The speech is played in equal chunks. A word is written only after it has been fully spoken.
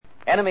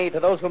Enemy to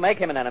those who make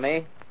him an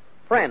enemy.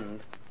 Friend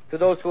to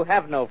those who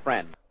have no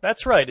friend.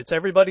 That's right, it's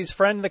everybody's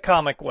friend, the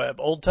Comic Web,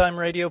 old-time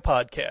radio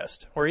podcast,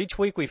 where each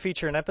week we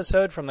feature an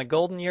episode from the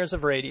golden years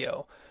of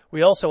radio.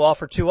 We also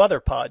offer 2 other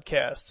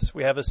podcasts.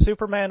 We have a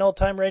Superman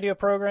old-time radio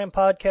program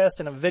podcast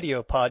and a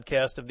video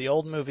podcast of the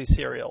old movie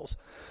serials.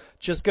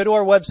 Just go to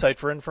our website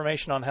for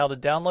information on how to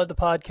download the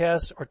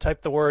podcast or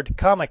type the word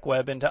Comic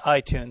Web into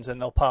iTunes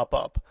and they'll pop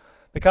up.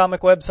 The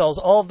Comic Web sells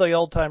all of the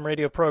old-time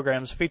radio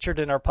programs featured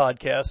in our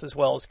podcast as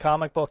well as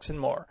comic books and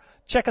more.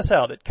 Check us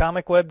out at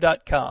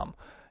comicweb.com.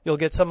 You'll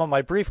get some of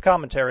my brief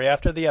commentary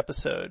after the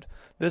episode.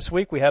 This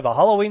week we have a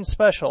Halloween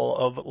special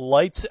of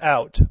Lights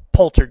Out,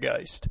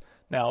 Poltergeist.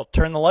 Now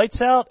turn the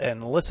lights out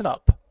and listen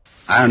up.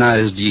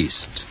 Ironized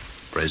Yeast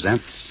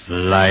presents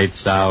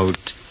Lights Out,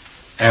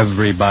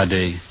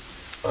 Everybody.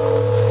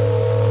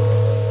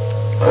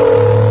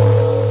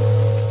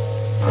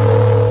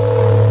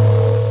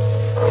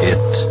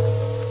 It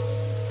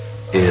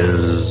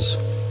is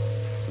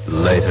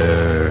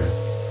later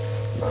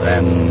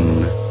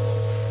than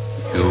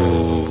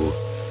you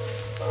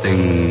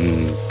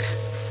think.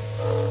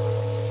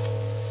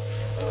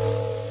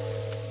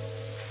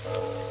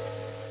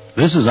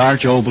 This is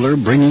Arch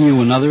Obler bringing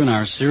you another in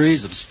our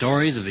series of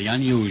stories of the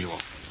unusual.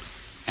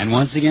 And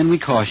once again we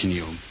caution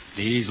you,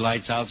 these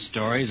Lights Out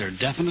stories are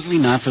definitely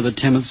not for the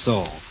timid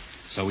soul.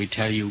 So we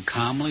tell you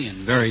calmly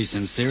and very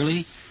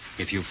sincerely,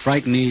 if you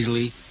frighten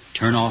easily,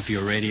 turn off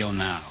your radio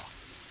now.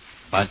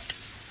 But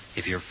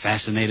if you're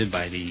fascinated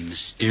by the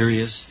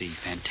mysterious, the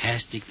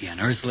fantastic, the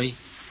unearthly,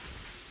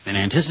 then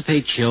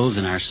anticipate chills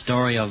in our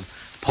story of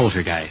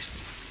Poltergeist.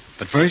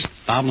 But first,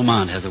 Bob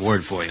Lamont has a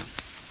word for you.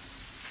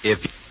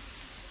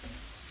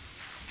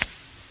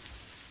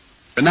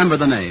 Remember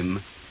the name,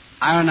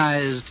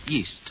 Ironized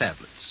Yeast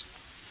Tablets.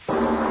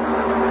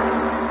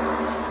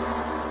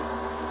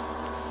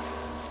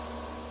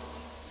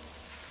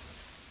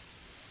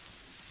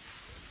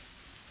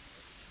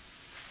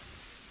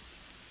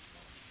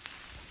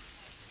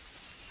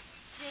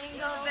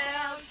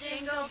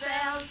 Jingle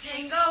bells,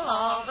 jingle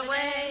all the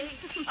way.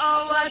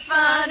 Oh, what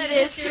fun it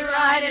is to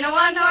ride in a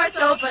one-horse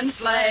open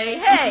sleigh.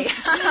 Hey,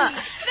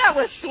 that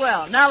was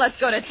swell. Now let's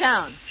go to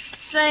town.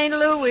 St.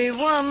 Louis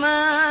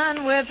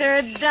woman with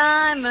her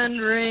diamond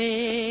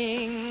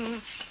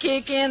ring,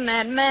 kicking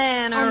that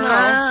man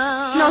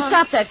around. No,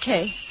 stop that,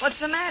 Kay. What's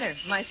the matter?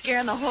 Am I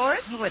scaring the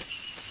horse? Oh, it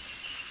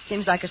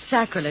seems like a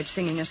sacrilege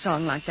singing a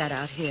song like that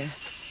out here.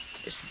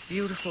 This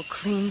beautiful,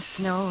 clean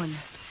snow and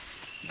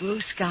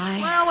blue sky.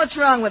 Well, what's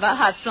wrong with a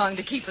hot song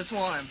to keep us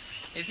warm?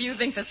 If you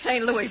think the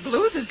St. Louis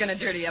blues is going to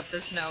dirty up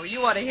the snow,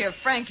 you ought to hear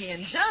Frankie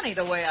and Johnny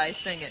the way I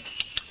sing it.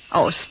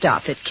 Oh,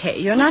 stop it, Kay.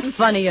 You're not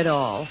funny at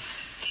all.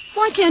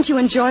 Why can't you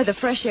enjoy the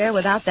fresh air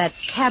without that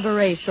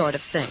cabaret sort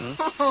of thing?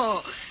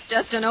 Oh,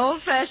 just an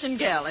old-fashioned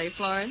gal, eh,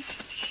 Florence?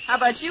 How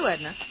about you,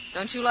 Edna?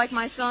 Don't you like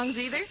my songs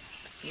either?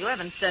 You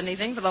haven't said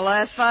anything for the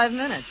last 5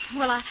 minutes.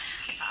 Well,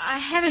 I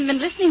haven't been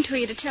listening to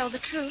you, to tell the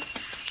truth.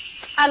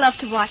 I love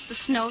to watch the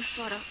snow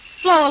sort of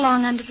flow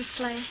along under the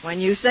sleigh.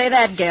 When you say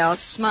that, gal,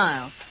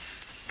 smile.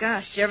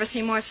 Gosh, did you ever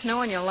see more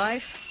snow in your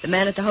life? The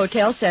man at the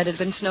hotel said it had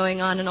been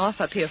snowing on and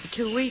off up here for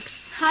 2 weeks.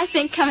 I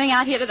think coming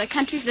out here to the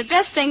country's the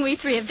best thing we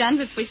 3 have done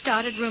since we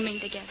started rooming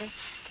together.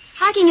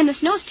 Hiking in the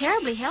snow's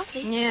terribly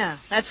healthy. Yeah,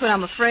 that's what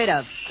I'm afraid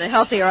of. The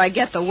healthier I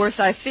get, the worse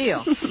I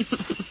feel.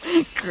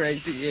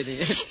 Crazy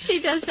idiot.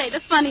 She does say the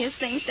funniest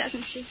things,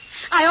 doesn't she?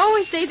 I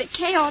always say that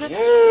Kay ought to...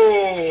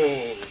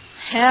 Whoa!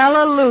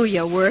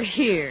 Hallelujah, we're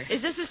here.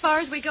 Is this as far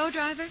as we go,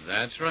 driver?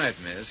 That's right,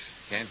 miss.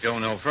 Can't go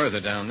no further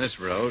down this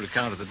road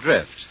account of the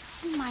drift.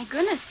 Oh, my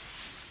goodness.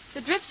 The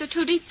drifts are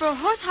too deep for a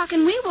horse. How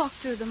can we walk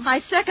through them? I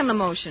second the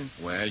motion.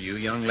 Well, you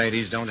young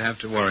ladies don't have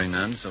to worry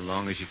none so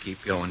long as you keep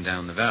going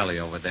down the valley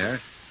over there.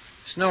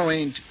 Snow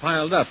ain't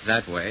piled up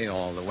that way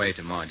all the way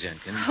to Ma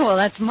Jenkins. Oh, well,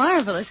 that's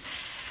marvelous.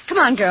 Come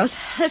on, girls.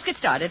 Let's get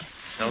started.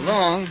 So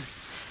long.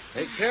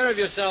 Take care of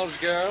yourselves,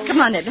 girls. Come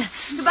on, Edna.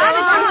 Goodbye,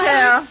 Miss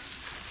Carol.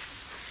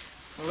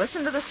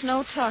 Listen to the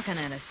snow talking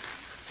at us.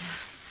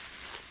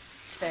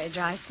 It's very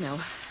dry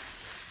snow.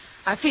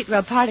 Our feet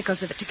rub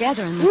particles of it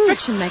together, and the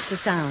friction makes a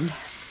sound.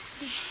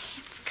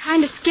 It's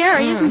kind of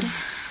scary, isn't it?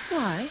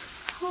 Why?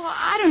 Oh,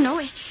 I don't know.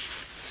 It's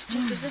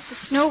just as if the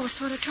snow was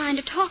sort of trying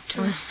to talk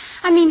to us.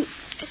 I mean,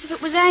 as if it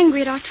was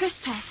angry at our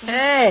trespassing.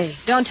 Hey,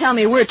 don't tell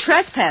me we're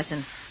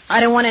trespassing. I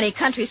don't want any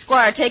country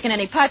squire taking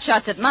any pot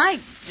shots at my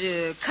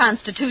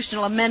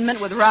constitutional amendment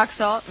with rock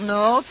salt.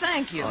 No,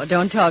 thank you. Oh,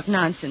 don't talk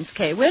nonsense,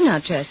 Kay. We're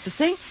not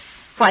trespassing.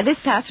 Why, this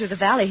path through the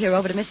valley here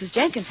over to Mrs.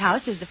 Jenkins'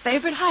 house is the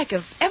favorite hike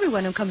of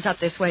everyone who comes up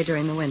this way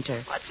during the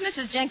winter. What's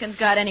Mrs. Jenkins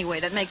got anyway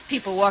that makes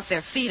people walk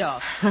their feet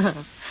off?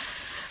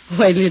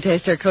 Wait till you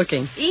taste her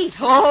cooking. Eat.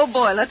 Oh,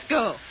 boy, let's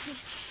go.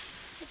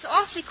 It's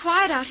awfully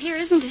quiet out here,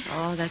 isn't it?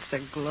 Oh, that's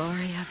the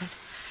glory of it.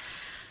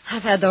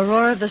 I've had the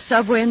roar of the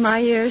subway in my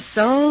ears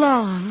so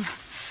long.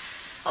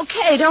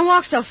 Okay, don't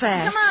walk so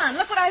fast. Come on,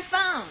 look what I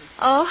found.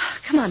 Oh,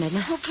 come on,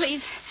 Edna. Oh,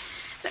 please.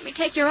 Let me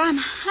take your arm.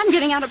 I'm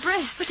getting out of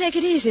breath. Well, take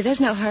it easy. There's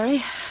no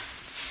hurry.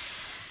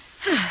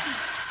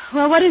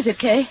 Well, what is it,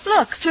 Kay?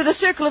 Look, through the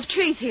circle of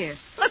trees here.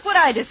 Look what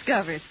I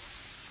discovered.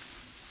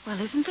 Well,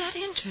 isn't that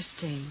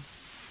interesting?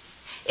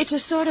 It's a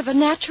sort of a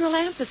natural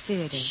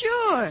amphitheater.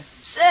 Sure.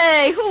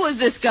 Say, who was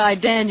this guy,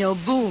 Daniel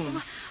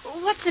Boone?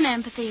 What's an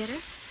amphitheater?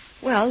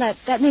 Well,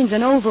 that means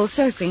an oval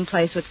circling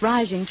place with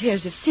rising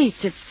tiers of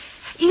seats. It's,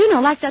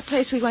 like that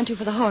place we went to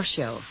for the horse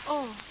show.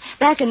 Oh.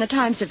 Back in the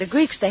times of the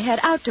Greeks, they had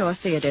outdoor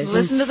theaters.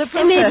 Listen to the They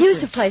professor. made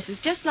use of places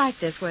just like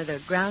this where the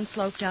ground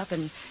sloped up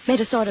and made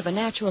a sort of a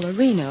natural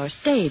arena or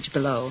stage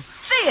below.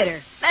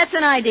 Theater. That's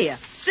an idea.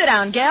 Sit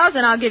down, gals,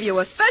 and I'll give you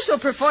a special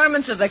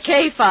performance of the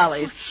Kay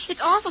Follies. It's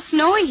awful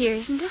snowy here,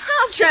 isn't it?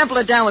 I'll trample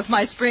it down with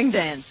my spring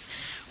dance.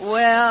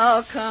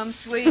 Welcome,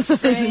 sweet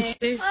spring.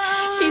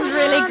 She's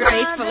really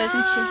graceful,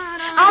 isn't she?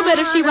 I'll bet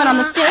if she went on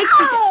the stage...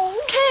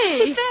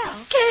 Kay! She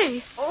fell.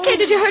 Kay! Kay,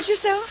 did you hurt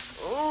yourself?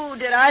 Oh,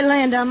 did I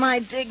land on my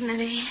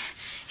dignity?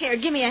 Here,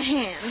 give me a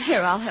hand. Here,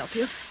 I'll help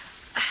you.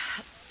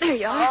 There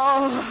you are.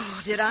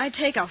 Oh, did I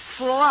take a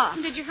flop?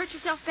 Did you hurt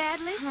yourself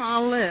badly?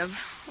 I'll live.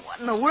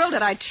 What in the world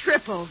did I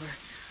trip over?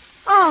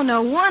 Oh,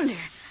 no wonder.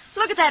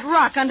 Look at that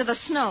rock under the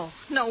snow.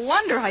 No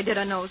wonder I did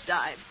a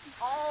nosedive.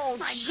 Oh,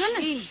 My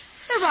goodness.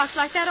 There are rocks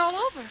like that all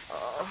over.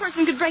 A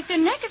person could break their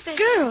neck if they...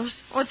 Girls,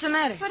 What's the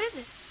matter? What is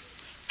it?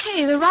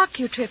 Kay, the rock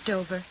you tripped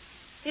over.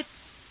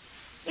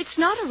 It's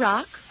not a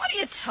rock. What are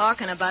you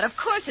talking about? Of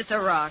course it's a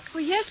rock.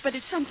 Well, yes, but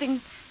it's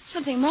something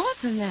more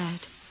than that.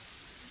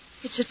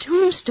 It's a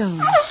tombstone.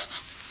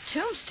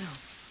 Tombstone?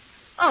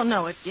 Oh,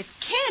 no, it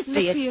can't Look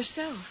be. for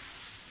yourself.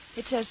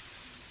 It says,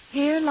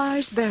 "Here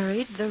lies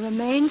buried the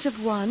remains of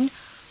one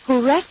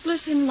who,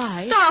 restless in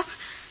life..." Stop.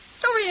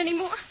 Don't read any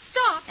more.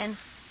 Stop.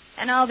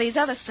 And all these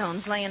other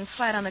stones laying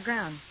flat on the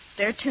ground.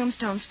 They're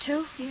tombstones,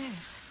 too? Yes.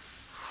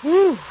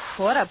 Whew,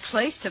 what a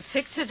place to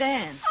pick to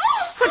dance.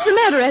 What's the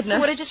matter, Edna?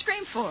 What did you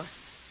scream for?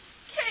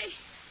 Kay,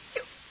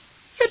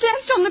 you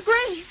danced on the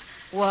grave.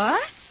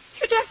 What?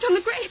 You danced on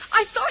the grave.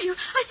 I saw you.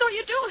 I saw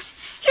you do it.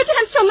 You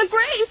danced on the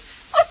grave.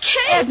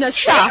 Okay. Edna,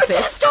 stop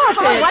it. Stop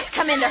Oh, it. what's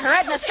come into her?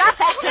 Edna, stop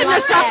acting Edna,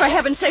 like stop, that. for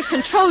heaven's sake.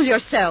 Control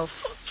yourself.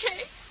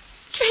 Okay.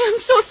 Kay, I'm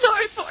so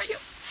sorry for you.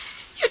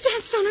 You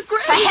danced on a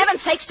grave. For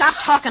heaven's sake, stop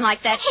talking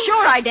like that.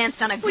 Sure, I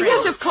danced on a Well, grave.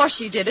 yes, of course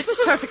she did. It was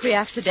perfectly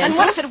accidental. And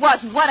what if it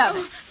wasn't? What of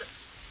it?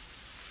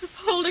 The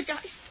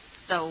poltergeist.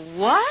 The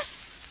what?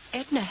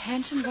 Edna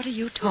Hanson, what are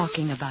you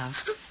talking about?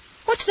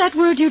 What's that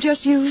word you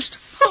just used?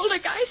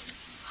 Poltergeist.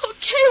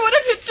 Okay, what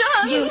have you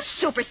done? You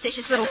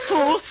superstitious little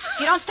fool. If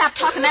you don't stop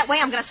talking that way,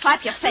 I'm going to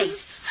slap your face.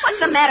 What's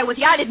the matter with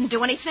you? I didn't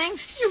do anything.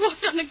 You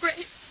walked on the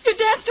grave. You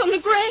danced on the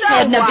grave. So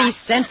Edna, what? be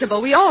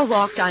sensible. We all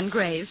walked on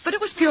graves, but it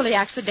was purely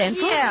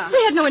accidental. Yeah.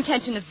 We had no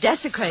intention of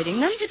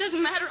desecrating them. It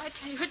doesn't matter, I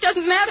tell you. It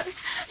doesn't matter.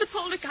 The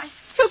poltergeist.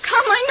 He'll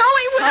come. I know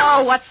he will.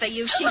 Oh, what's the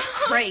use? She's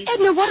crazy.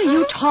 Edna, what are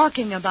you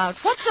talking about?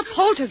 What's a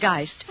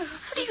poltergeist?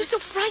 What are you so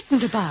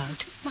frightened about?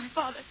 My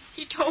father,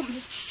 he told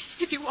me,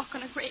 if you walk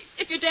on a grave,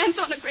 if you dance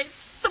on a grave,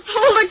 the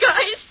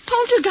poltergeist.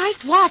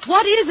 Poltergeist what?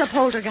 What is a An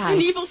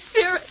poltergeist? evil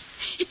spirit.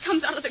 It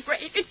comes out of the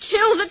grave. It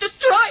kills. It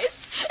destroys.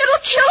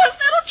 It'll kill us.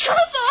 It'll kill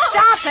us all.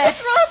 Stop it. It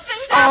throws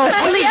things Oh,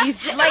 out. please,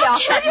 lay off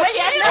that, will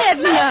you,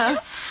 Edna?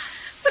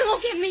 But it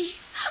won't get me.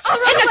 I'll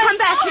run Edna, away. come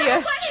back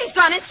here. She's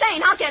gone insane.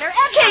 I'll get her.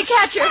 Kay,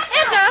 catch her.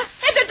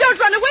 Edna, don't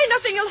run away.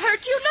 Nothing will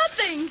hurt you.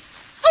 Nothing.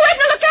 Oh,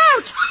 Edna, look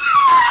out.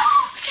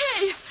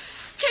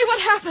 Kay, what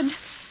happened?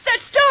 That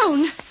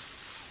stone.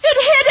 It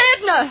hit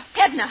Edna.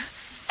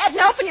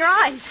 Edna, open your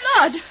eyes.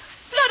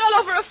 Blood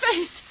all over her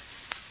face.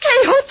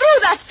 Kay, who threw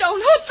that stone?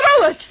 Who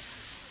threw it?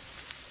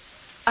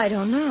 I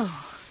don't know.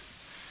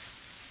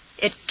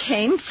 It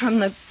came from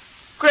the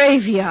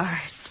graveyard.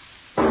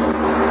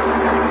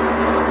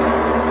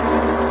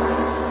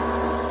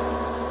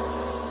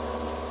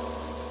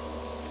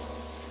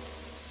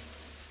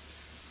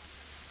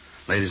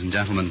 Ladies and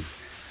gentlemen,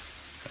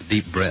 a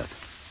deep breath.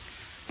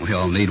 We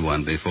all need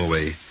one before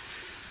we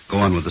go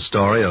on with the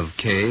story of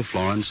Kay,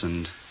 Florence,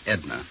 and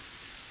Edna.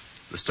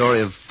 The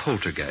story of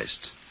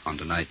Poltergeist on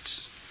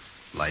tonight's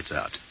Lights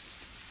Out.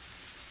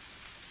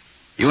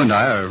 You and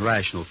I are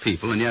rational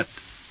people, and yet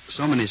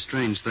so many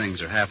strange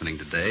things are happening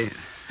today,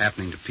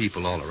 happening to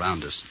people all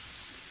around us.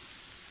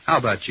 How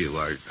about you?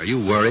 Are you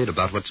worried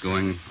about what's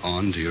going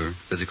on to your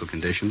physical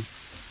condition?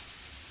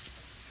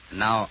 And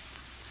now,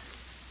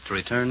 to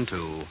return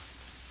to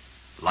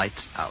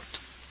Lights Out.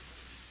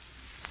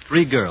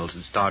 3 girls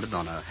had started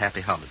on a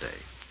happy holiday.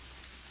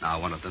 Now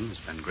one of them has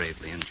been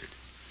gravely injured.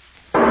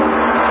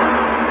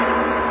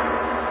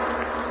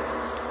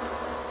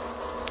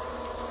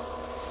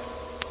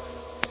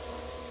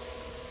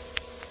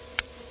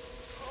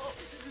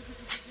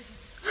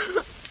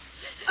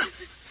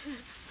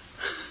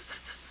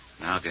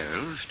 Now,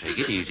 girls, take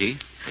it easy.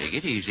 Take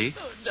it easy.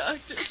 Oh,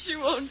 Doctor, she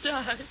won't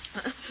die.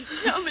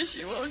 Tell me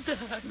she won't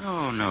die.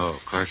 No,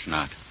 of course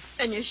not.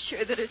 And you're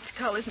sure that her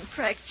skull isn't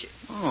fractured?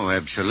 Oh,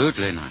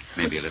 absolutely not.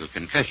 Maybe a little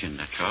concussion,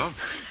 that's all.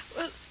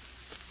 Well,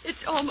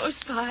 it's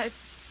almost 5.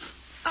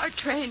 Our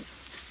train.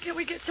 Can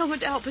we get someone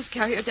to help us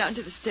carry her down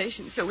to the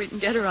station so we can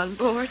get her on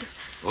board?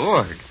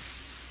 Bored?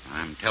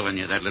 I'm telling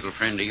you, that little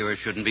friend of yours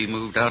shouldn't be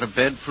moved out of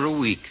bed for a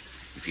week.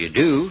 If you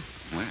do,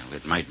 Well,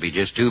 it might be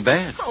just too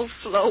bad. Oh,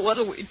 Flo,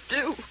 what'll we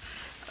do?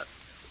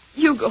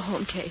 You go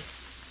home, Kay.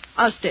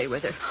 I'll stay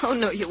with her. Oh,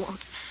 no, you won't.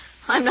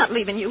 I'm not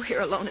leaving you here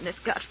alone in this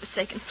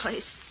godforsaken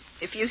place.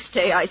 If you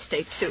stay, I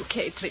stay too.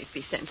 Kay, please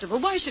be sensible.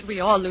 Why should we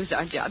all lose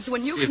our jobs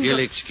when you If can...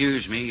 you'll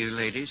excuse me, you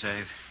ladies,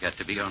 I've got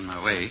to be on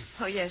my way.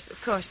 Oh, yes, of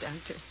course,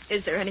 Doctor.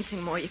 Is there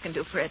anything more you can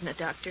do for Edna,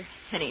 Doctor?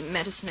 Any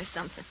medicine or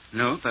something?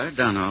 Nope, I've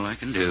done all I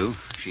can do.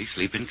 She's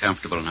sleeping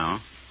comfortable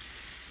now.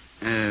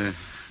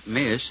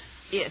 Miss,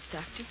 Yes,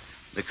 Doctor.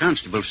 the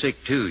constable's sick,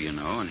 too, you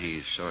know, and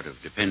he's sort of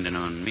depending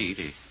on me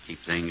to keep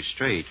things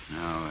straight.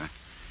 Now,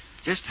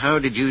 just how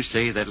did you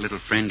say that little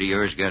friend of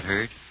yours got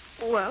hurt?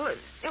 Well,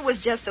 it was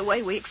just the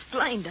way we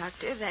explained,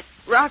 Doctor. That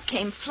rock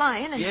came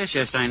flying and...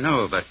 Yes, I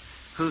know, but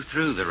who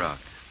threw the rock?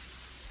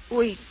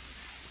 We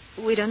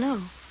don't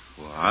know.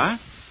 What?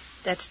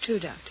 That's true,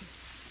 Doctor.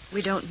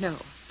 We don't know.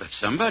 But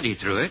somebody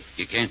threw it.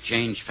 You can't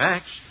change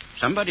facts.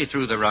 Somebody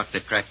threw the rock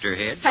that cracked her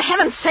head. For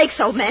heaven's sakes,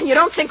 old man, you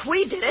don't think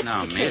we did it?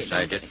 No, Kay, miss, I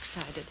don't get didn't.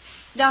 excited.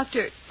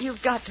 Doctor,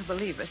 you've got to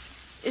believe us.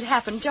 It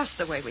happened just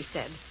the way we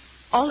said.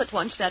 All at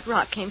once, that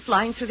rock came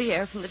flying through the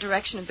air from the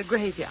direction of the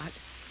graveyard.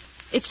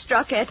 It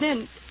struck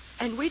Edna,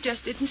 and we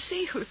just didn't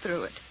see who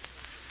threw it.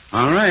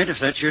 All right, if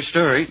that's your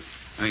story.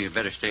 Oh, you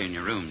better stay in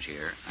your rooms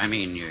here. I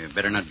mean, you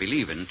better not be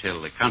leaving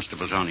till the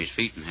constable's on his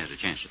feet and has a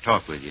chance to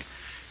talk with you.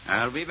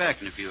 I'll be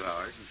back in a few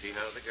hours and see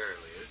how the girl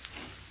is.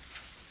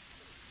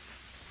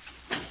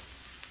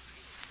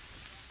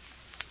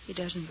 He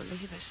doesn't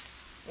believe us.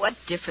 What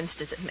difference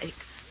does it make?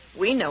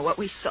 We know what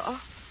we saw.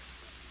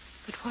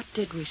 But what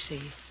did we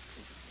see?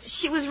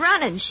 She was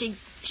running. She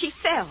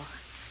fell.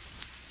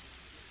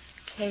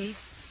 Kay,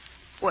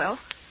 Well,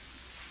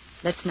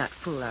 let's not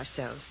fool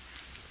ourselves.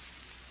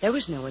 There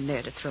was no one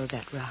there to throw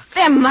that rock.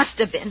 there must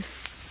have been.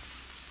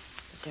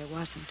 But there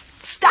wasn't.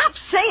 Stop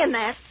saying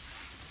that.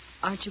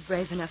 Aren't you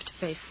brave enough to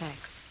face facts?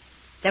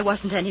 There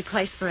wasn't any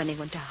place for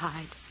anyone to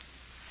hide.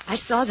 I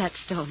saw that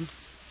stone.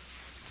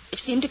 It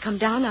seemed to come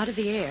down out of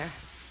the air.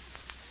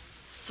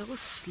 So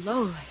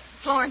slowly.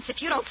 Florence,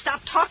 if you don't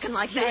stop talking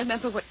like You that...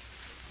 remember what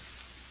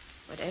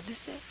Edna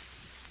said?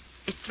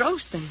 It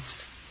throws things.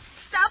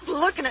 Stop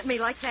looking at me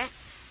like that.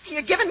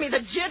 You're giving me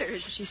the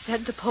jitters. She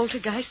said the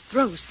poltergeist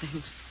throws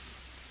things.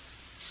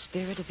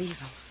 Spirit of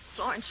evil.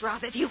 Florence,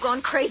 Rob, have you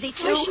gone crazy,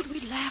 too? Why should we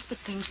laugh at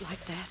things like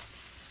that?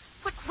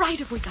 What right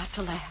have we got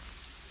to laugh?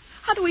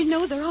 How do we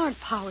know there aren't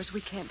powers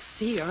we can't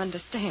see or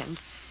understand?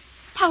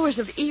 Powers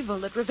of evil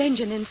that revenge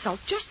an insult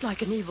just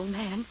like an evil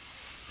man.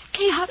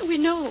 Kay, how do we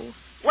know?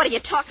 What are you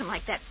talking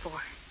like that for?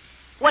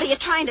 What are you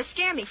trying to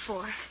scare me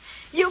for?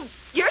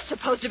 You're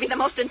supposed to be the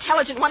most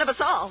intelligent one of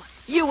us all.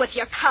 You with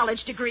your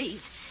college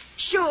degrees.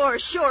 Sure,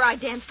 I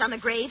danced on the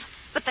grave,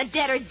 but the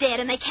dead are dead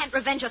and they can't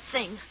revenge a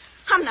thing.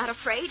 I'm not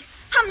afraid.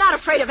 I'm not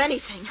afraid of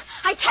anything.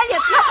 I tell you,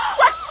 it's not...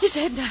 What? It's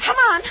Edna. Come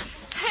on.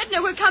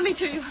 Edna, we're coming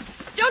to you.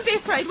 Don't be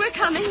afraid. We're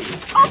coming.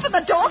 Open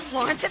the door,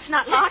 Florence. It's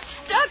not locked.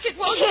 It's stuck. It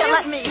won't Here, do.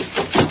 let me.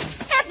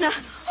 Edna,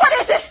 what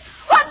is it?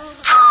 What?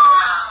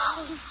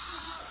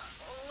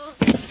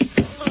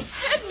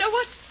 Edna,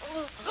 what?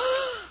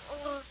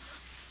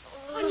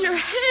 On your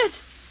head.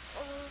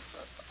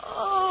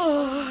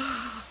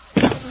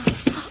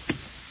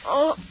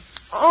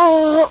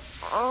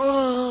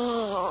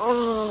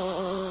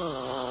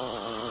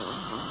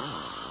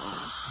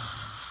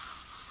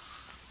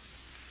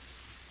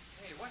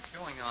 Hey, what's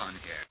going on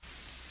here?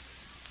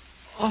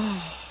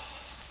 Oh.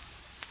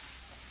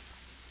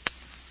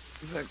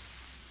 The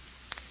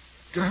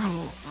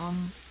girl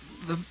on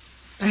the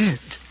bed.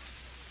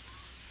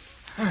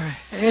 Her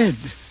head.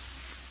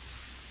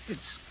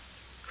 It's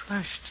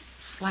crushed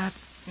flat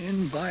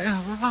in by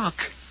a rock.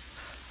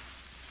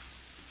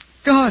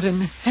 God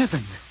in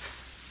heaven.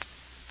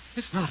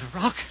 It's not a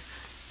rock.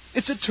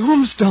 It's a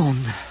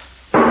tombstone.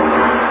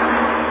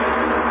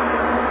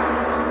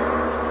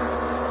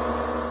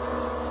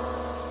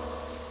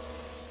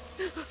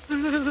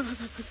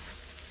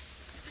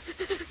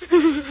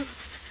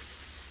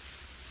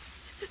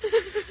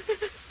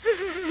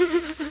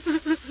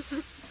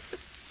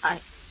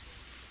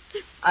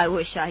 I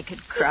wish I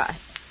could cry,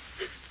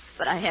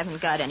 but I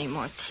haven't got any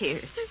more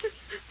tears.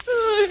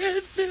 Oh,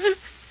 Edna.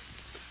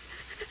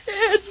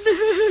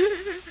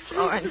 Edna.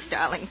 Florence,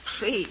 darling,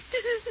 please.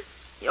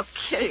 You'll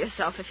kill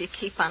yourself if you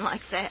keep on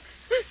like that.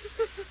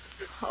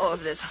 Oh,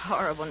 if this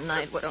horrible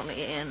night would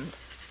only end.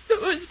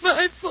 It was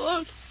my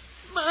fault.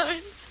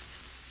 Mine.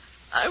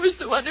 I was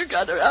the one who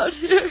got her out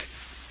here.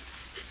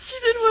 She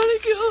didn't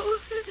want to go.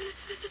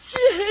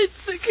 She hates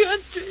the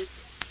country.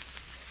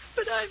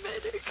 But I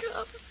made her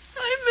come.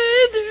 I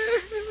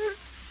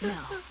made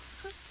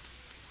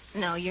her.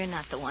 No, you're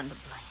not the one to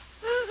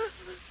blame.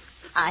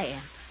 I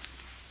am.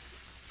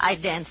 I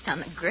danced on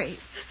the grave.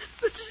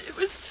 But she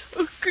was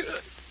so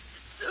good.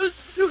 So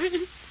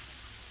sweet.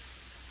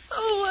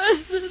 Oh,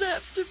 why does it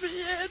have to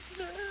be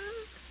Edna?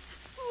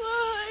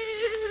 Why?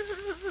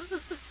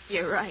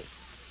 You're right.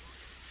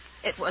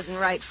 It wasn't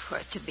right for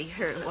it to be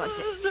her, was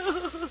it?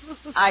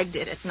 No. I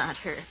did it, not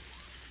her.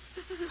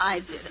 I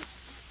did it.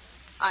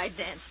 I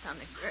danced on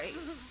the grave.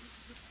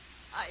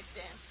 I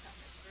danced on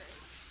the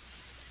grave.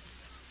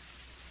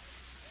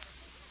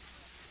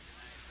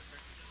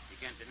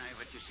 can't deny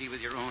what you see with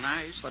your own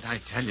eyes. But I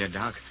tell you,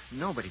 Doc,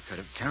 nobody could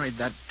have carried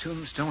that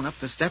tombstone up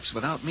the steps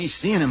without me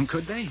seeing him,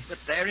 could they? But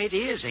there it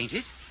is, ain't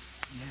it?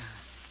 Yeah.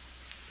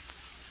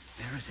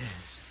 There it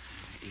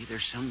is. Either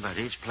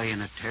somebody's playing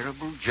a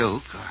terrible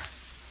joke or...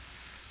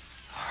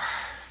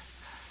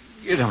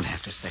 You don't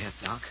have to say it,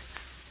 Doc.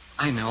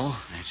 I know.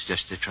 That's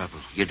just the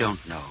trouble. You don't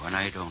know, and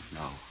I don't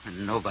know,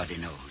 and nobody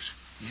knows.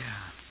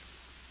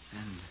 Yeah.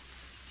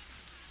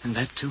 And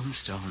that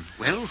tombstone.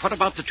 Well, what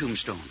about the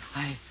tombstone?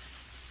 I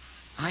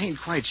ain't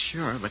quite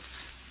sure, but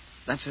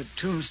that's a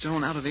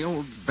tombstone out of the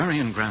old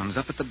burying grounds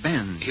up at the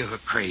bend. You're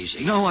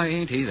crazy. No, I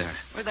ain't either.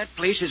 Well, that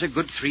place is a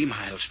good 3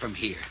 miles from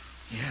here.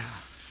 Yeah.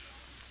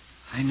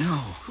 I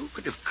know. Who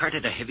could have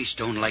carted a heavy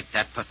stone like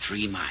that for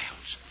 3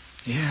 miles?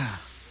 Yeah.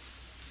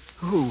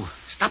 Who?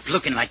 Stop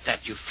looking like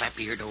that, you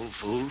flap-eared old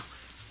fool.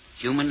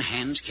 Human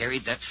hands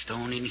carried that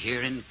stone in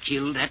here and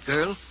killed that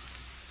girl?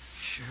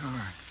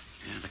 Sure.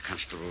 Yeah, the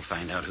constable will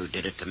find out who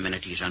did it the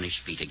minute he's on his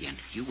feet again.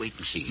 You wait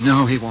and see.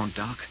 No, he won't,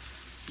 Doc.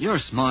 You're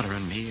smarter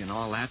than me and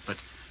all that, but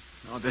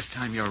this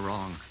time you're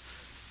wrong.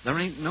 There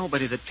ain't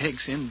nobody that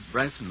takes in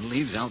breath and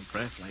leaves out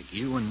breath like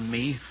you and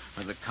me,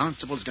 or the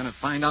constable's going to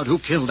find out who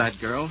killed that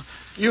girl.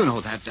 You know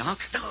that, Doc.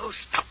 No,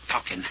 stop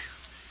talking.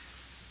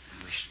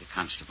 I wish the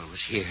constable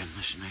was here and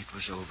this night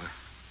was over.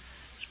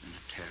 It's been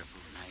a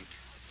terrible night.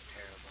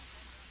 Terrible.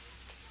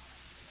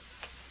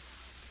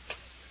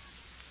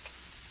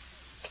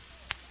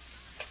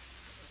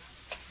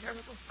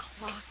 Terrible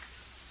clock.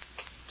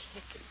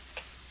 Ticking.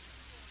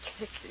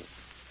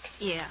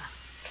 Yeah,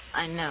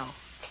 I know.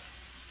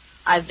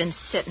 I've been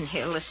sitting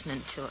here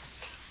listening to it.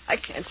 I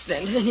can't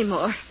stand it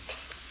anymore.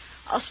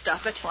 I'll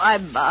stop it. Why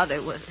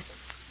bother with it?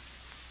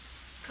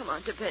 Come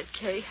on to bed,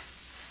 Kay.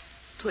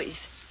 Please.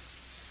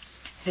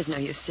 There's no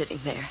use sitting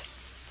there.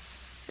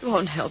 It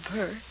won't help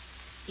her.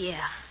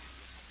 Yeah.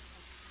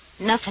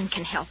 Nothing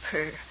can help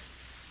her.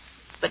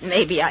 But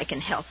maybe I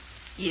can help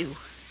you.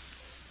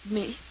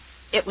 Me?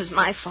 It was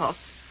my fault.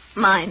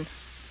 Mine.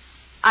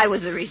 I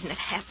was the reason it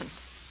happened.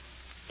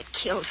 It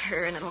killed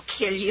her, and it'll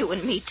kill you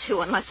and me,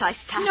 too, unless I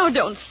stop. No,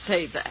 don't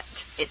say that.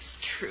 It's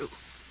true.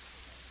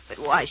 But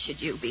why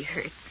should you be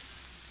hurt?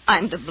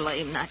 I'm to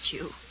blame, not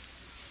you.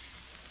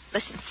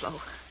 Listen, Flo.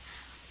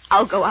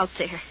 I'll go out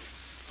there.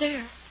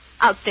 There?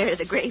 Out there to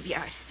the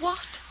graveyard. What?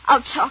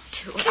 I'll talk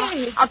to it.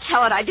 Kay. I'll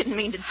tell it I didn't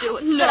mean to do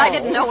it. No. That I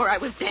didn't know where I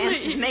was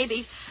dancing. Please.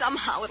 Maybe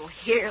somehow it'll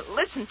hear,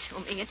 listen to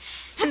me,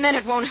 and then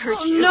it won't hurt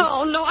Oh, you.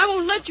 no, I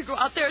won't let you go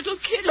out there. It'll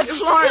kill But you.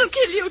 Florence... It'll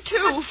kill you, too.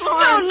 But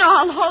Florence... No,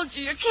 I'll hold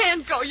you. You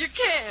can't go. You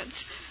can't.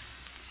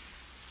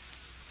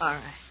 All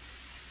right.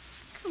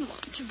 Come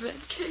on to bed,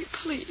 Kay,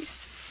 please.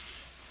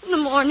 In the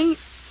morning,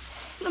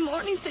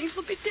 things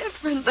will be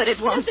different. But it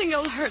won't. Nothing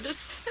will hurt us.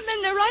 The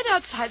men, they're right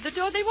outside the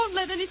door. They won't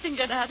let anything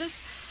get at us.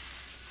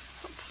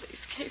 Oh, please,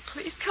 Kay,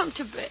 please, come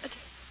to bed.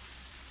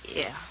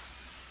 Yeah.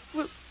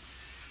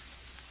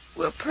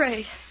 We'll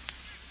pray.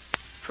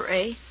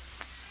 Pray?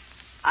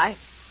 I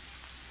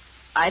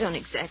don't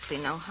exactly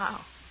know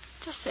how.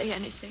 Just say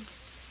anything.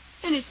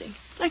 Anything.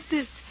 Like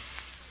this.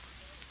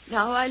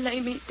 Now I lay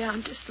me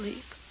down to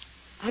sleep.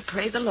 I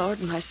pray the Lord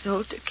my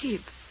soul to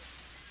keep.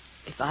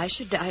 If I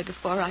should die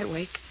before I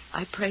wake,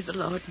 I pray the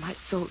Lord my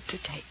soul to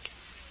take.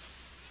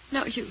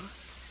 Now you.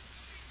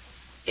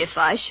 If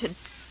I should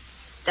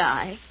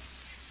die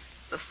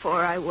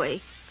before I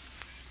wake,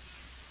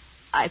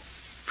 I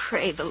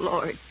pray the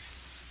Lord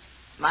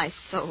my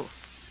soul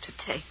to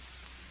take.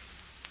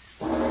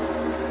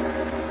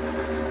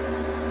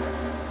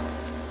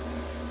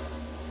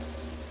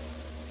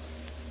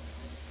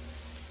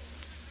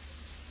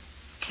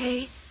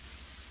 Kay?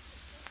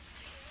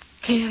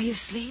 Kay, are you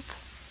asleep?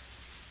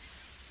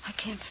 I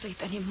can't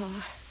sleep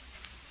anymore.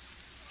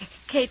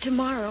 Kay,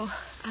 tomorrow,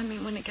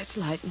 when it gets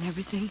light and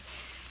everything,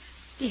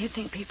 do you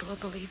think people will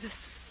believe us?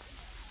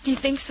 Do you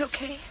think so,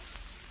 Kay?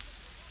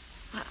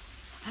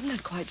 I'm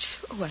not quite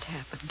sure what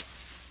happened.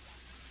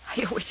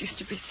 I always used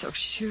to be so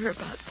sure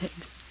about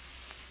things.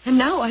 And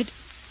now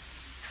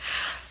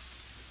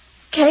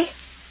Kay?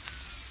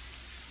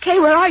 Kay,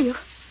 where are you?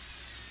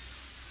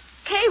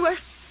 Kay, where...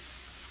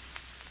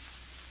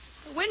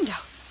 The window.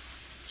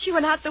 She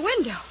went out the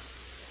window.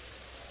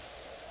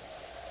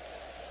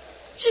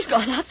 She's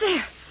gone out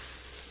there.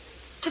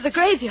 To the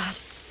graveyard.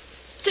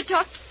 To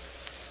talk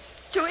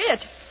to it.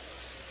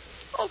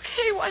 Oh,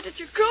 Kay, why did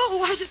you go?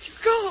 Why did you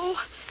go?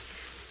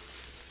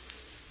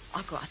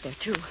 I'll go out there,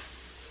 too.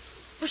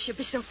 Oh, she'll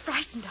be so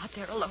frightened out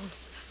there alone.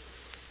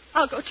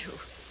 I'll go, too.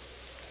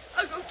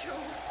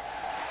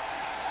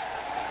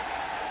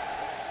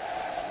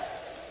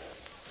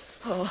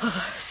 Oh,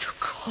 so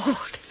cold.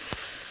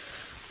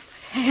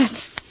 Hands.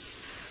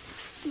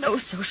 Snow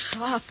so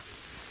sharp.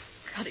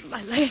 Cutting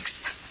my legs.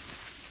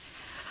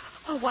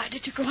 Oh, why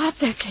did you go out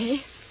there,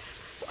 Kay?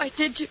 Why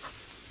did you?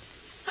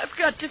 I've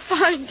got to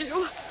find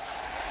you.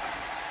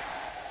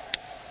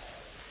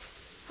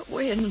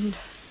 Wind.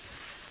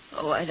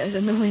 Oh, why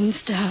doesn't the wind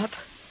stop?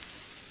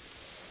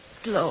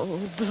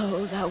 Blow,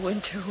 blow, thou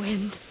winter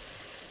wind.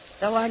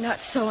 Thou art not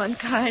so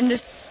unkind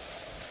as...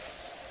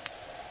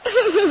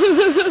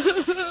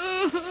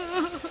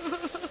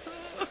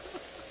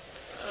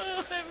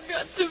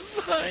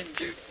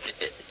 you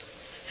did.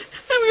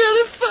 I'm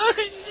going to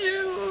find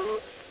you.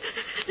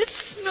 It's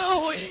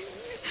snowing.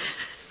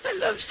 I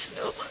love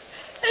snow.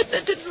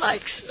 Edna didn't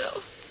like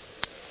snow.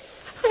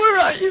 Where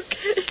are you,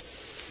 Kay?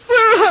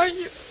 Where are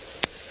you?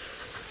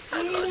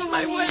 I've lost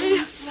my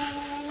way.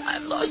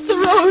 I've lost the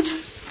road.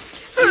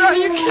 Where are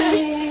you,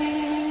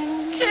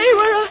 Kay? Kay,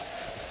 where are...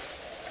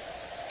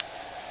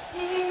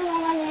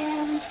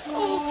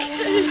 Oh,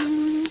 Kay.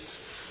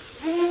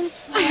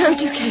 I heard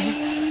you,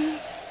 Kay.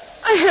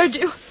 I heard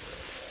you.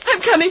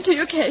 I'm coming to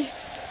you, Kay.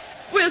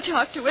 We'll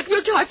talk to it.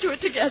 We'll talk to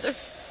it together.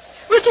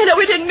 We'll tell it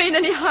we didn't mean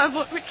any harm,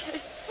 won't we, Kay?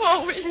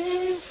 Won't we?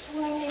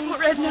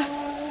 Poor Edna.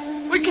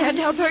 We can't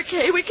help her,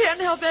 Kay. We can't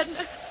help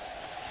Edna.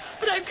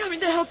 But I'm coming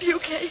to help you,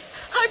 Kay.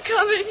 I'm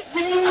coming.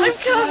 I'm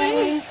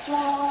coming.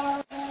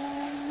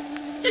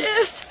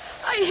 Yes,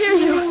 I hear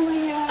you.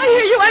 I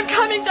hear you. I'm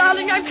coming,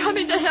 darling. I'm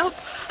coming to help.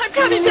 I'm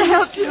coming to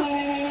help you.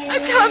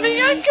 I'm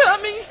coming. I'm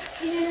coming.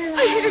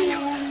 I hear you.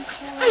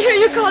 I hear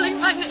you calling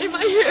my name.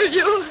 I hear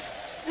you.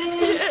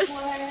 Yes.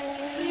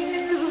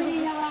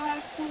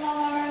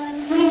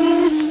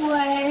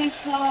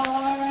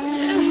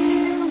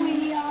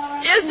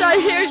 Yes, I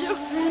hear you.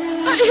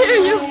 I hear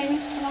you.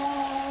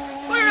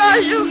 Where are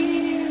you?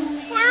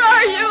 Where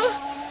are you?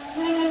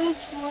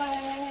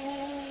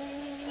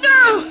 No!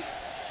 No!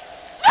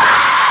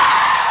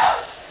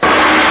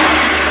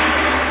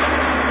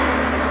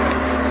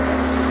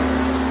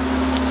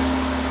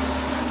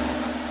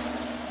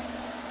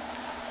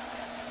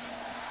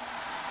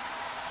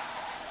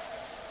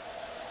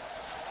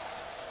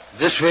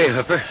 This way,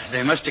 Hooper.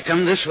 They must have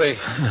come this way.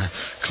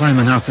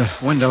 Climbing out the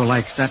window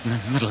like that in the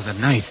middle of the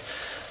night.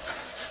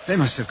 They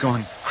must have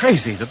gone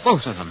crazy, the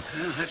both of them.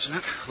 Well, let's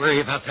not worry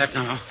about that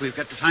now. We've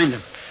got to find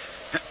them.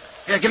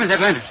 Here, give me that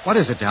lantern. What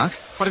is it, Doc?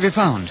 What have you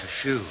found? A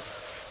shoe.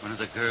 One of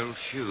the girl's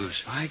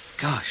shoes. My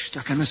gosh,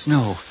 stuck in the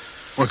snow.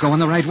 We're going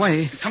the right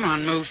way. Come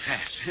on, move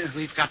fast.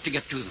 We've got to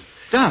get to them.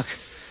 Doc,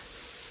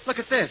 look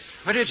at this.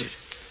 What is it?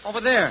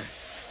 Over there.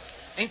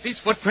 Ain't these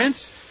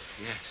footprints?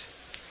 Yes.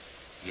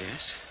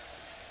 Yes.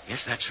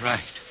 Yes, that's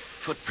right.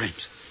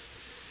 Footprints.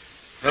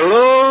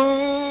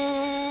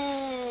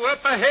 Hello!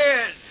 Up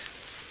ahead!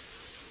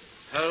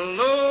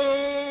 Hello!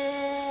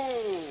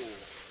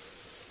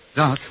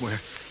 Doc, we're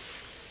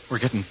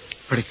getting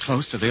pretty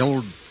close to the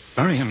old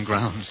burying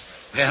grounds.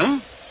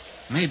 Well?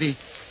 Maybe...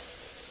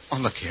 Oh,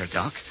 look here,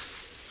 Doc.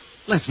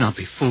 Let's not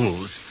be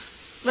fools.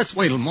 Let's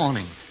wait till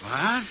morning.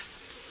 What?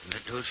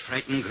 Let those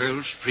frightened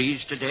girls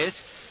freeze to death?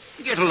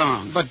 Get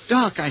along. But,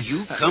 Doc,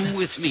 You come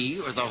with me,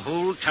 or the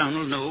whole town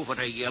will know what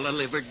a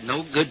yellow-livered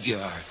no-good you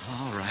are.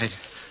 All right.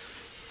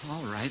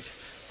 All right.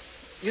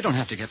 You don't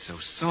have to get so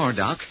sore,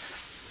 Doc.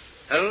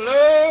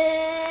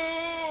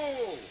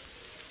 Hello?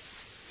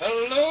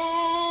 Hello?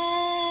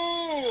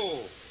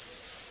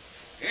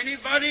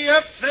 Anybody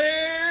up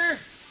there?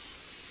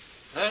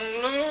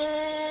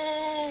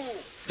 Hello?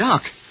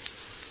 Doc!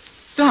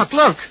 Doc,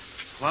 look!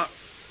 What?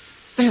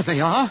 There they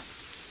are.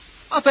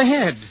 Up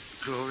ahead.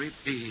 Glory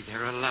be,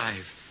 they're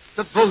alive.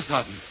 The both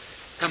of them.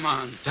 Come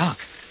on. Doc!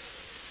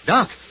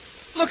 Doc!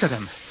 Look at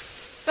them.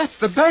 That's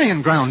the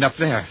burying ground up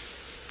there.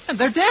 And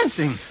they're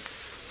dancing.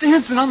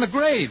 Dancing on the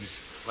graves.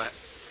 What?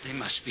 They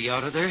must be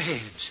out of their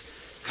heads.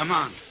 Come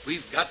on.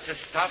 We've got to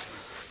stop them.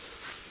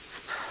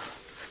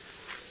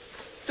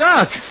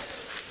 Doc!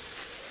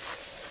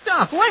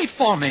 Doc, wait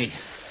for me.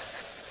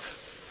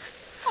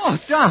 Oh,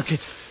 Doc,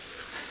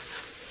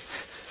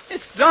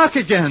 it's Doc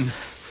again.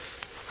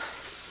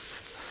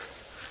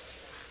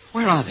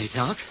 Where are they,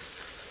 Doc?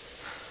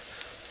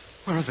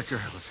 Where are the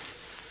girls?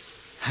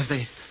 Have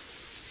they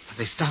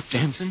stopped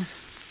dancing?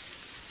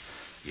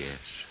 Yes.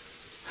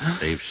 Huh?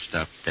 They've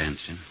stopped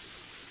dancing.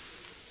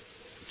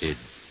 Did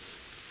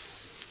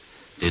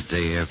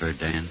they ever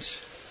dance?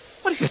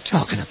 What are you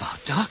talking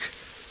about, Doc?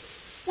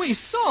 We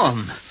saw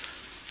them.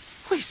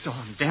 We saw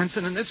them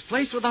dancing in this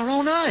place with our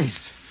own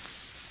eyes.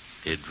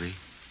 Did we?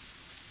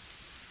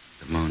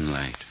 The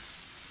moonlight.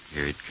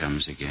 Here it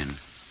comes again.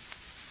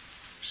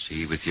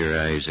 See with your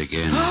eyes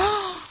again.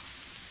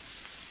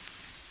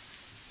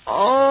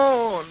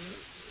 Oh,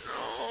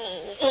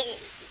 no.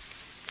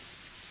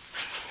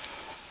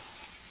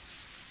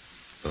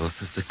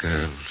 Both of the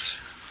girls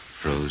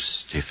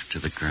froze stiff to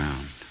the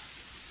ground,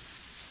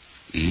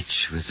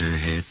 each with her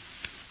head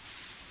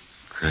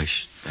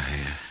crushed by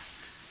a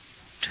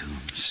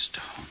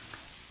tombstone.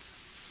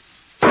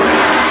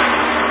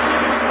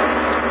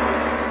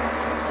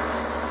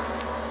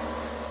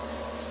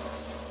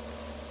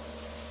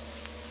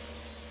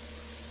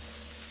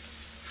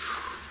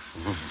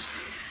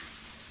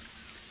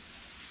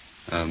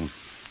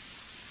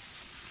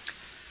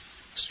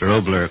 Mr.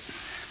 Obler,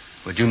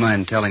 would you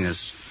mind telling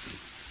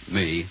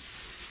me,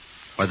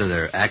 whether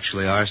there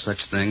actually are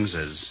such things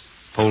as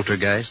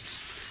poltergeists?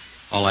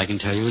 All I can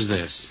tell you is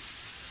this.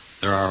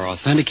 There are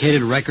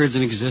authenticated records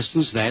in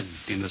existence that,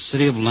 in the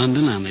city of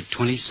London on the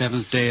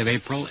 27th day of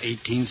April,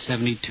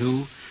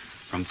 1872,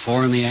 from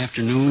 4 in the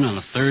afternoon on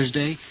a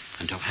Thursday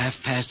until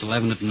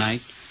 11:30 at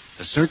night,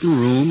 a certain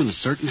room in a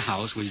certain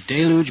house was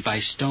deluged by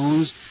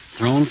stones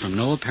thrown from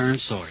no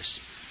apparent source.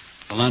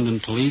 The London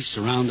police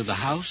surrounded the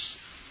house,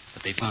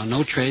 but they found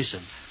no trace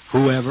of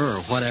whoever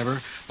or whatever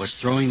was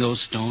throwing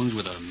those stones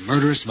with a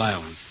murderous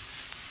violence.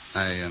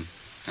 I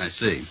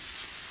see.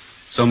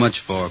 So much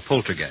for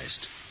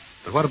Poltergeist.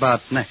 But what about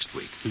next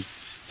week?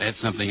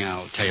 That's something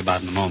I'll tell you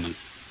about in a moment.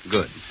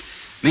 Good.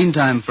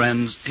 Meantime,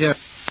 friends, here...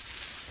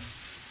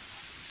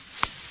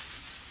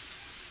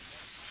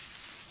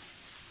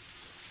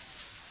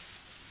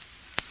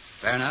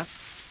 Fair enough.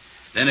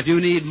 Then if you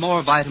need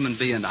more vitamin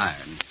B and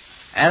iron,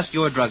 ask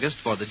your druggist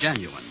for the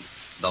genuine,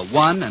 the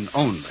one and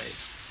only,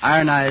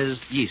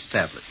 ironized yeast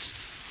tablets.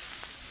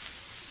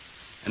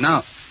 And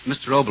now,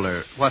 Mr.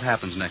 Obler, what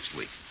happens next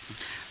week?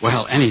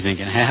 Well, anything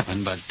can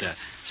happen, but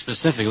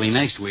specifically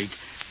next week,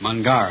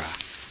 Mungara.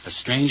 A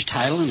strange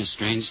title and a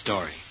strange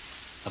story.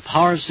 The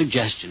power of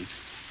suggestion.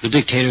 The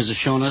dictators have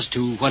shown us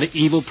to what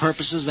evil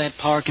purposes that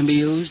power can be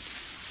used.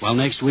 Well,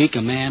 next week,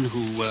 a man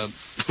who...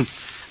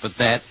 but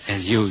that,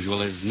 as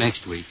usual, is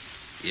next week.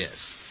 Yes.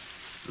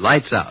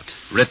 Lights Out,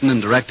 written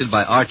and directed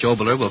by Arch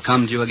Obler, will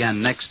come to you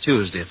again next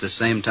Tuesday at the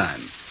same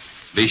time.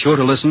 Be sure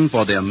to listen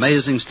for the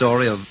amazing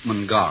story of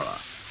Mungara.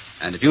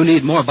 And if you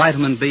need more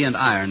vitamin B and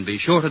iron, be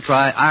sure to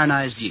try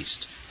ironized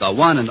yeast, the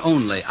one and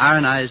only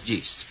ironized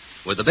yeast,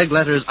 with the big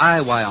letters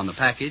IY on the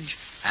package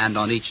and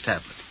on each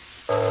tablet.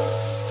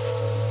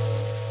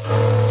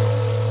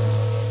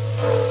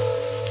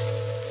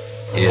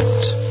 It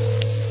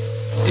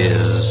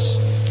is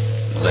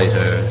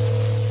later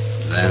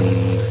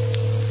than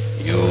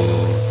you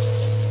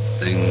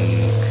think.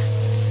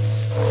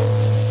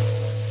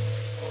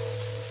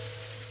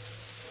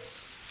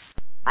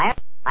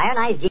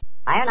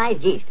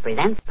 Ironized yeast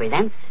presents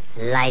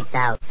Lights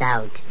Out,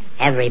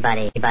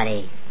 everybody.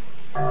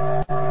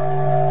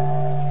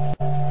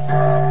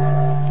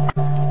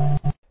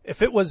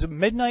 If it was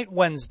midnight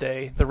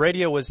Wednesday, the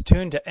radio was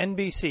tuned to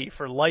NBC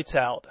for Lights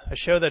Out, a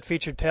show that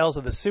featured tales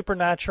of the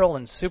supernatural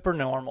and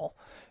supernormal.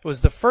 It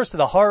was the first of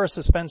the horror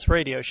suspense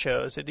radio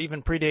shows. It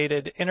even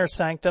predated Inner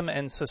Sanctum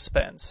and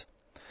Suspense.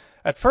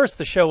 At first,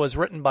 the show was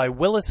written by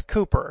Willis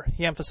Cooper.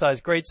 He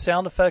emphasized great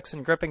sound effects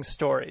and gripping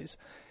stories.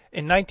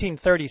 In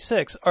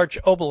 1936, Arch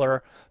Obler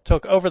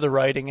took over the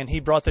writing, and he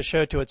brought the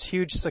show to its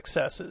huge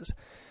successes.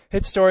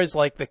 Hit stories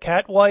like The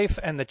Cat Wife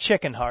and The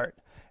Chicken Heart.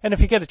 And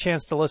if you get a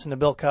chance to listen to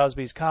Bill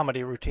Cosby's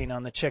comedy routine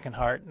on The Chicken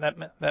Heart,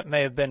 that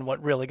may have been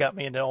what really got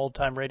me into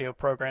old-time radio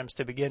programs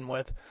to begin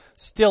with,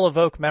 still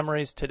evoke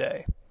memories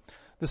today.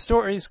 The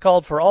stories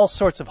called for all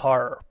sorts of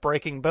horror: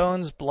 breaking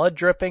bones, blood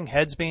dripping,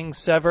 heads being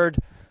severed,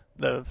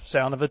 the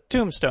sound of a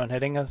tombstone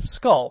hitting a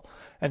skull,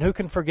 and who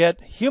can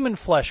forget human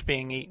flesh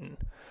being eaten.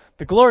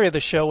 The glory of the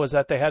show was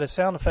that they had a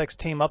sound effects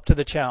team up to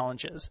the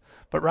challenges.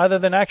 But rather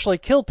than actually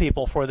kill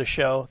people for the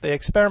show, they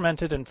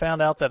experimented and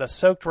found out that a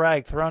soaked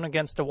rag thrown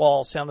against a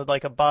wall sounded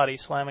like a body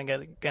slamming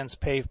against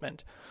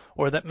pavement,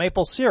 or that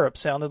maple syrup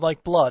sounded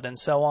like blood, and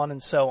so on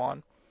and so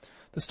on.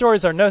 The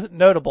stories are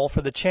notable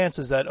for the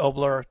chances that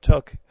Obler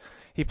took.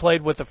 He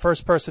played with the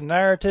first-person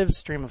narrative,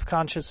 stream of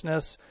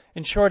consciousness.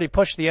 In short, he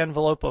pushed the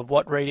envelope of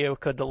what radio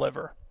could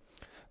deliver.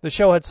 The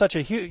show had such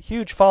a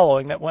huge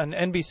following that when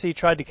NBC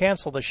tried to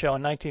cancel the show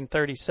in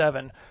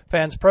 1937,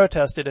 fans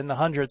protested in the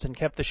hundreds and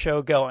kept the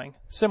show going,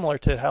 similar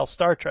to how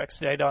Star Trek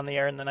stayed on the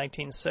air in the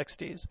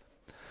 1960s.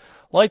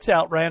 Lights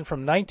Out ran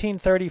from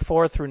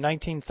 1934 through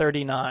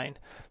 1939.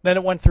 Then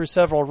it went through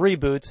several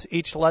reboots,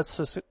 each less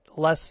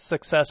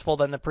successful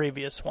than the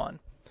previous one.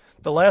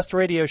 The last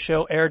radio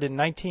show aired in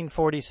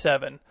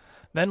 1947.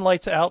 Then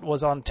Lights Out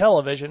was on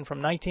television from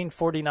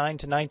 1949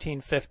 to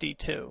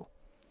 1952.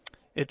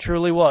 It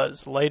truly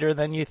was later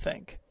than you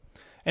think.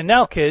 And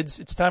now, kids,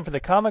 it's time for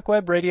the Comic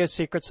Web Radio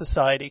Secret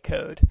Society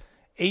code.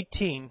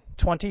 18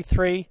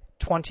 23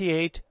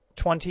 28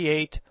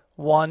 28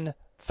 1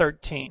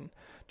 13.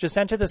 Just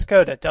enter this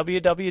code at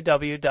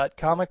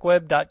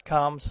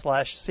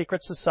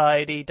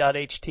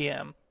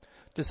www.comicweb.com/secretsociety.htm.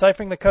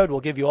 Deciphering the code will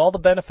give you all the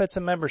benefits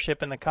of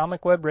membership in the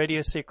Comic Web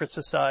Radio Secret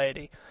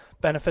Society.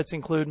 Benefits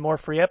include more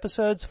free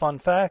episodes, fun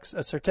facts,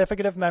 a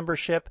certificate of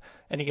membership,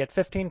 and you get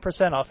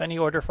 15% off any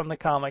order from the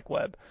Comic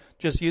Web.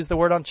 Just use the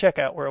word on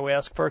checkout where we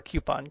ask for a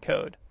coupon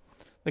code.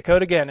 The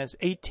code again is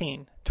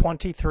 18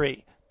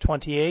 23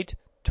 28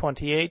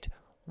 28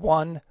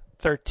 1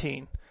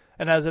 13.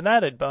 And as an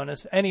added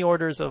bonus, any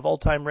orders of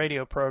old-time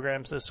radio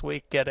programs this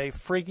week get a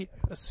free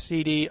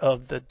CD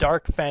of The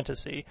Dark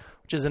Fantasy,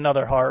 which is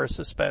another horror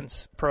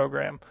suspense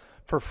program,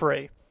 for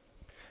free.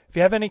 If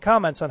you have any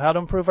comments on how to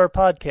improve our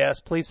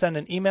podcast, please send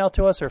an email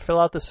to us or fill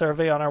out the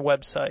survey on our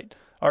website.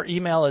 Our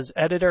email is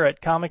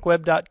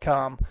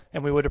editor@comicweb.com,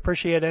 and we would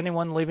appreciate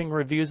anyone leaving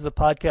reviews of the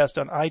podcast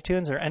on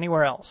iTunes or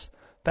anywhere else.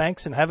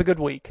 Thanks, and have a good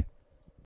week.